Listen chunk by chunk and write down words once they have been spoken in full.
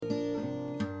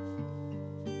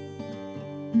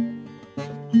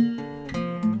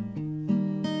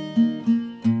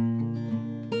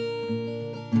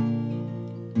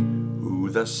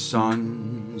the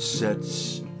sun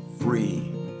sets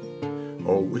free,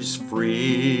 oh, is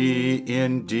free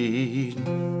indeed.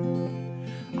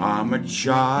 I'm a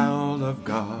child of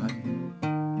God,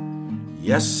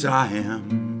 yes I am.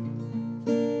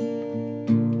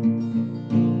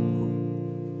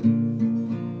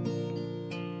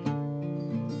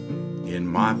 In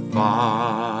my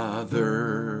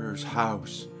Father's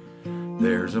house,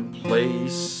 there's a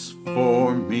place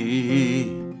for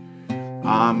me.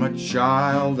 I'm a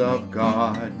child of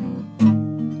God,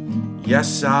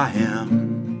 yes I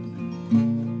am.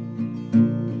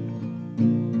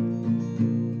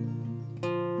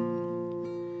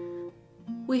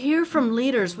 We hear from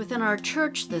leaders within our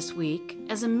church this week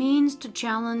as a means to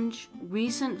challenge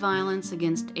recent violence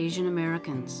against Asian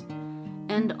Americans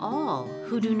and all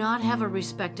who do not have a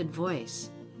respected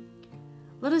voice.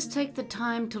 Let us take the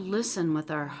time to listen with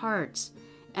our hearts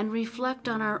and reflect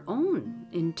on our own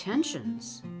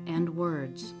intentions and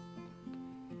words.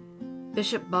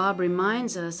 Bishop Bob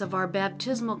reminds us of our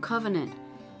baptismal covenant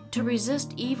to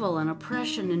resist evil and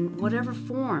oppression in whatever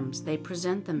forms they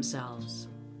present themselves.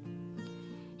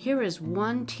 Here is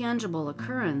one tangible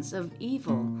occurrence of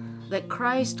evil that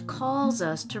Christ calls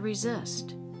us to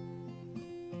resist.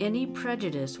 Any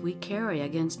prejudice we carry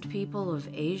against people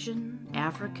of Asian,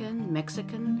 African,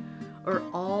 Mexican, or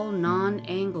all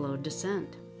non-Anglo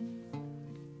descent.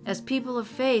 As people of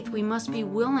faith, we must be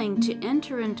willing to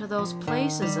enter into those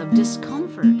places of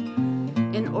discomfort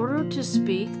in order to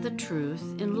speak the truth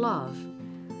in love,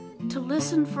 to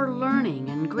listen for learning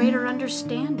and greater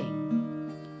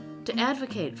understanding, to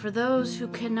advocate for those who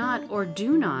cannot or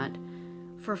do not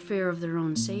for fear of their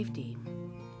own safety,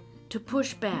 to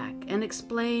push back and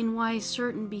explain why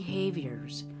certain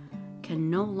behaviors can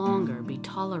no longer be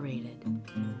tolerated.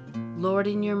 Lord,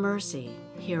 in your mercy,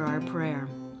 hear our prayer.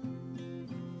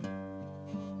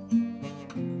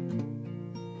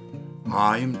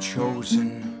 I am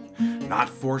chosen, not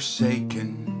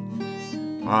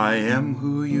forsaken. I am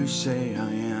who you say I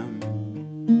am.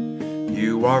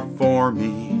 You are for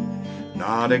me,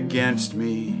 not against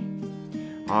me.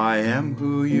 I am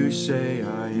who you say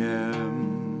I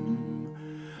am.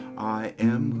 I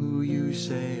am who you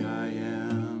say I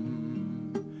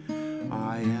am.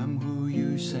 I am who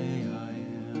you say I am.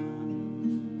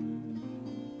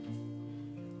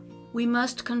 We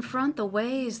must confront the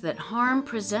ways that harm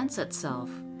presents itself,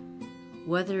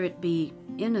 whether it be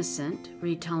innocent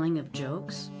retelling of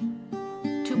jokes,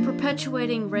 to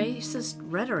perpetuating racist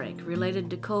rhetoric related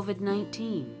to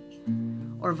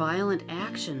COVID-19, or violent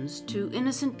actions to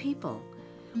innocent people.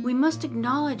 We must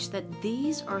acknowledge that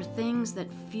these are things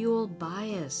that fuel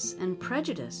bias and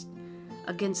prejudice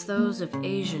against those of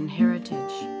Asian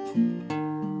heritage.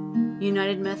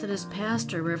 United Methodist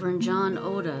pastor Reverend John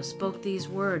Oda spoke these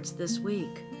words this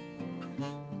week.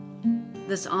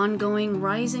 This ongoing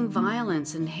rising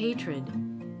violence and hatred,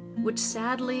 which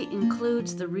sadly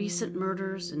includes the recent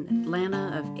murders in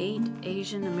Atlanta of 8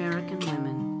 Asian American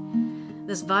women.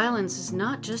 This violence is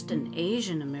not just an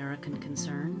Asian American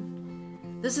concern.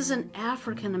 This is an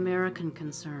African American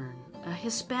concern, a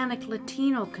Hispanic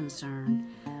Latino concern,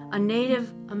 a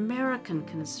Native American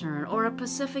concern, or a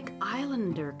Pacific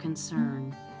Islander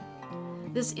concern.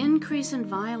 This increase in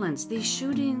violence, these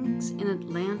shootings in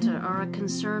Atlanta, are a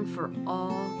concern for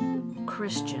all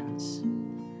Christians,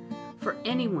 for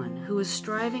anyone who is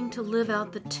striving to live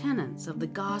out the tenets of the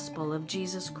gospel of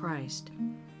Jesus Christ.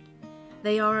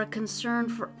 They are a concern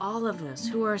for all of us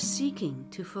who are seeking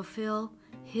to fulfill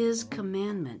His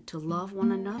commandment to love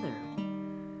one another.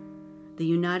 The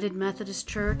United Methodist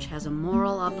Church has a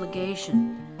moral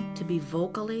obligation to be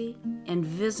vocally and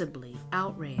visibly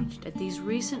outraged at these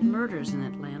recent murders in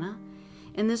Atlanta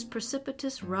and this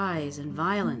precipitous rise in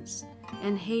violence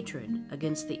and hatred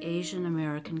against the Asian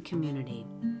American community.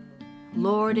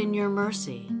 Lord, in your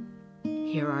mercy,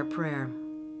 hear our prayer.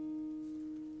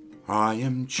 I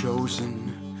am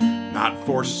chosen, not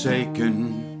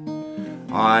forsaken.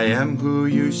 I am who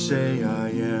you say I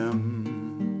am.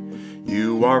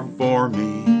 You are for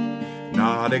me,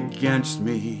 not against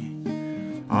me.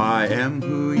 I am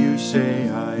who you say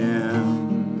I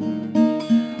am.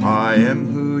 I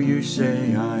am who you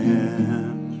say I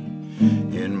am.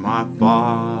 In my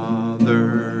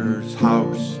Father's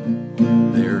house,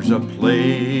 there's a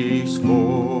place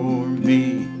for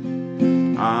me.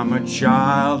 I'm a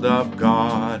child of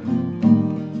God.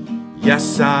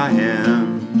 Yes, I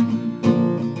am.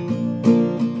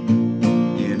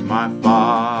 In my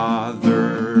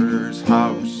Father's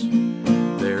house,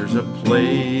 there's a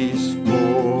place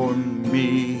for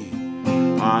me.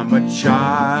 I'm a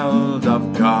child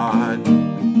of God.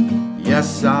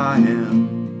 Yes, I am.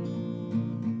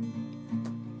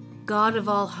 God of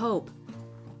all hope,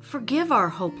 forgive our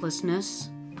hopelessness,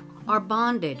 our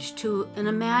bondage to an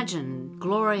imagined,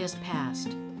 glorious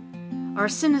past, our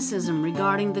cynicism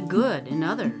regarding the good in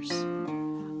others,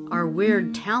 our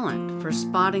weird talent for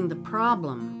spotting the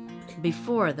problem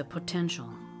before the potential.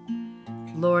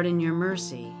 Lord, in your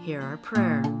mercy, hear our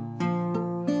prayer.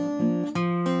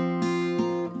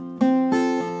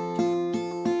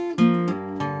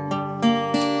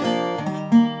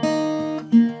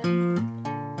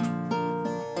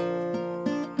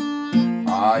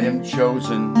 I am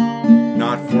chosen,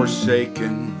 not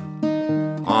forsaken.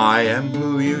 I am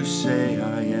who you say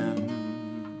I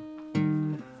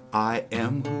am. I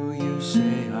am who you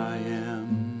say I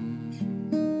am.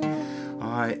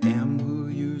 I am who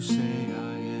you say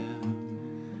I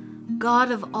am.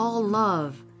 God of all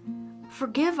love,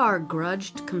 forgive our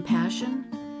grudged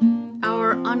compassion,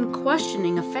 our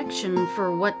unquestioning affection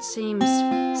for what seems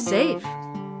safe,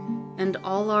 and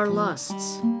all our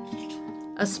lusts,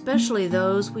 especially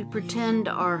those we pretend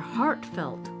are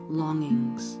heartfelt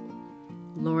longings.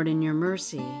 Lord, in your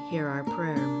mercy, hear our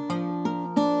prayer.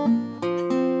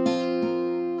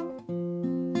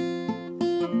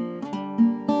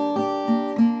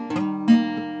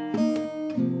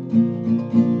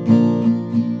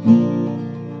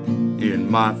 In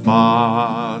my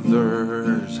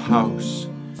Father's house,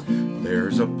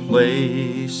 there's a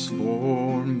place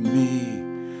for me.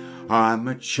 I'm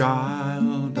a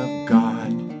child of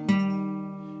God.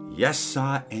 Yes,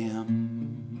 I am.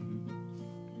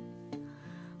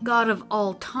 God of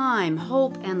all time,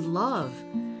 hope, and love,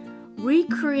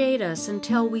 recreate us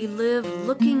until we live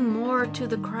looking more to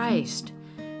the Christ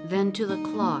than to the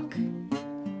clock.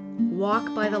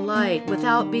 Walk by the light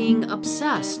without being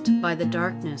obsessed by the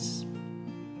darkness.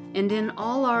 And in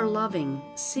all our loving,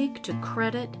 seek to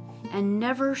credit and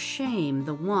never shame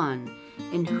the one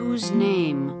in whose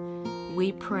name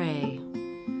we pray.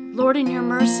 Lord, in your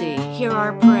mercy, hear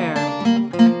our prayer.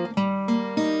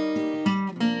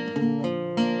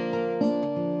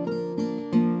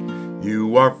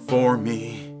 You are for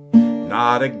me,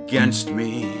 not against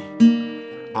me.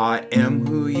 I am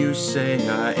who you say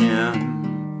I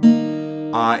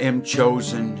am. I am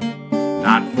chosen,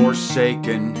 not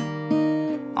forsaken.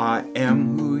 I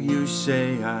am who you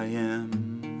say I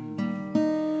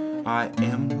am. I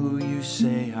am who you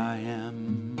say I am.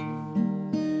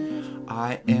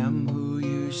 I am who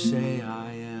you say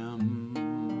I am.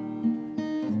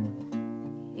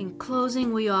 In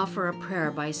closing, we offer a prayer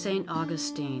by St.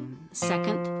 Augustine,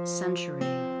 2nd century.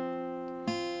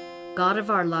 God of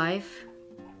our life,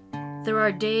 there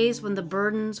are days when the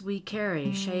burdens we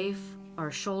carry chafe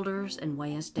our shoulders and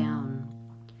weigh us down.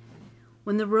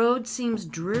 When the road seems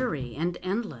dreary and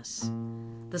endless,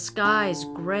 the skies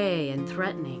gray and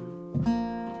threatening,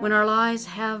 when our lives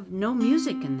have no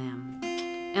music in them,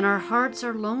 and our hearts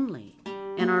are lonely,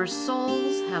 and our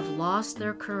souls have lost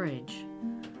their courage,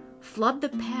 flood the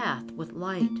path with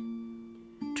light.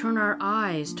 Turn our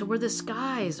eyes to where the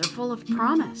skies are full of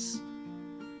promise.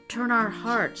 Turn our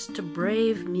hearts to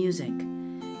brave music.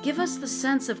 Give us the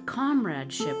sense of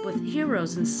comradeship with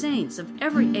heroes and saints of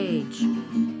every age.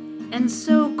 And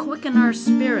so quicken our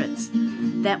spirits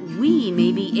that we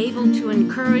may be able to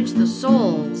encourage the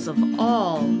souls of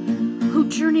all who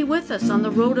journey with us on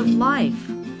the road of life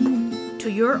to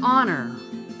your honor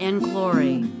and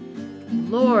glory.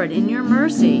 Lord, in your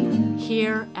mercy,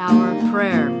 hear our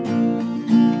prayer.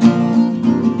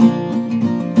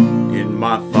 In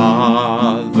my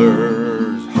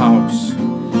Father's house,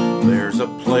 there's a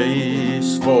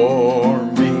place for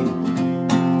me.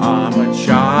 I'm a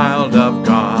child of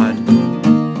God.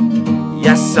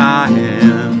 Yes, I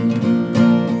am.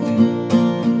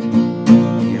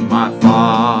 In my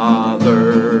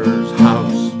Father's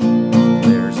house,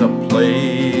 there's a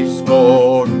place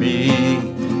for me.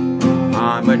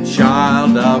 I'm a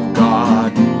child of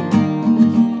God.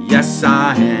 Yes,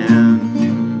 I am.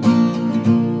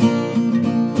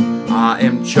 I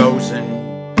am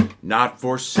chosen, not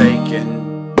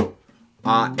forsaken.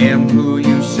 I am who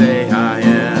you say I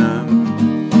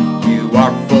am. You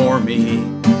are for me,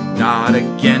 not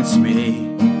against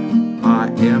me. I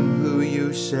am who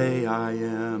you say I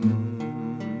am.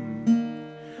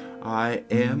 I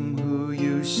am who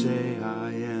you say I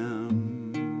am.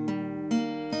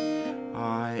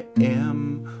 I am